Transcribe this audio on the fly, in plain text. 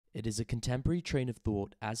It is a contemporary train of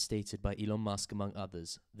thought, as stated by Elon Musk among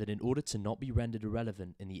others, that in order to not be rendered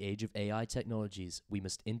irrelevant in the age of AI technologies, we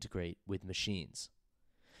must integrate with machines.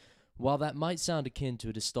 While that might sound akin to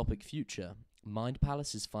a dystopic future, Mind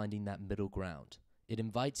Palace is finding that middle ground. It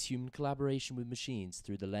invites human collaboration with machines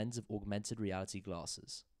through the lens of augmented reality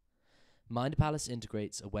glasses. Mind Palace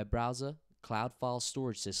integrates a web browser, cloud file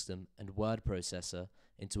storage system, and word processor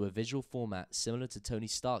into a visual format similar to Tony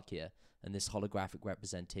Stark here and this holographic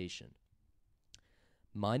representation.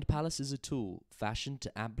 Mind Palace is a tool fashioned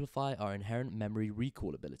to amplify our inherent memory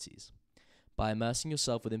recall abilities. By immersing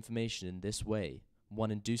yourself with information in this way,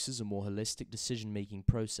 one induces a more holistic decision-making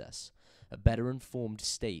process, a better informed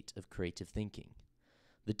state of creative thinking.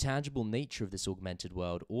 The tangible nature of this augmented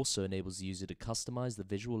world also enables the user to customize the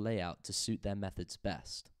visual layout to suit their methods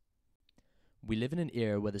best. We live in an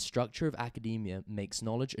era where the structure of academia makes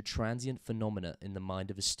knowledge a transient phenomena in the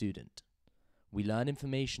mind of a student. We learn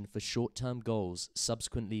information for short-term goals,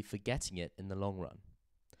 subsequently forgetting it in the long run.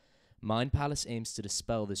 Mind Palace aims to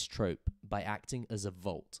dispel this trope by acting as a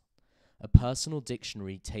vault, a personal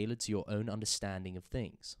dictionary tailored to your own understanding of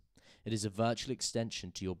things. It is a virtual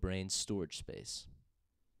extension to your brain's storage space.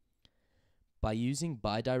 By using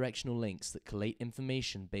bidirectional links that collate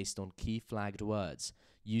information based on key flagged words,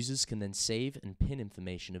 users can then save and pin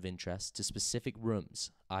information of interest to specific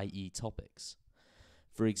rooms, i.e. topics.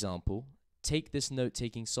 For example, take this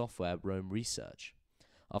note-taking software, Roam Research.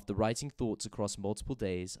 After writing thoughts across multiple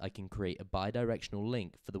days, I can create a bidirectional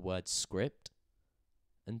link for the words script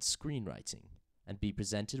and screenwriting, and be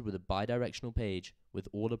presented with a bidirectional page with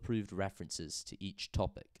all approved references to each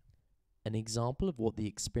topic. An example of what the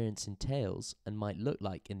experience entails and might look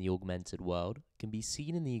like in the augmented world can be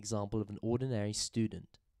seen in the example of an ordinary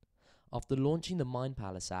student. After launching the Mind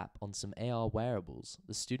Palace app on some AR wearables,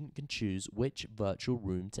 the student can choose which virtual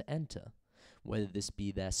room to enter, whether this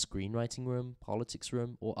be their screenwriting room, politics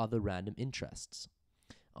room, or other random interests.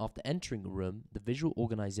 After entering a room, the visual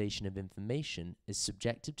organization of information is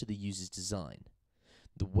subjective to the user's design.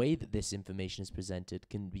 The way that this information is presented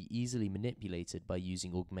can be easily manipulated by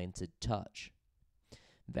using augmented touch.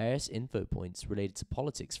 Various info points related to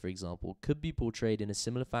politics, for example, could be portrayed in a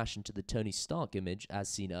similar fashion to the Tony Stark image as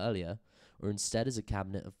seen earlier, or instead as a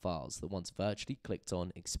cabinet of files that once virtually clicked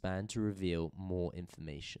on expand to reveal more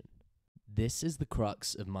information. This is the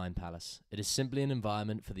crux of Mind Palace. It is simply an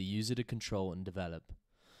environment for the user to control and develop.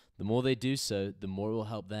 The more they do so, the more it will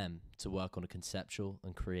help them to work on a conceptual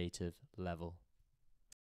and creative level.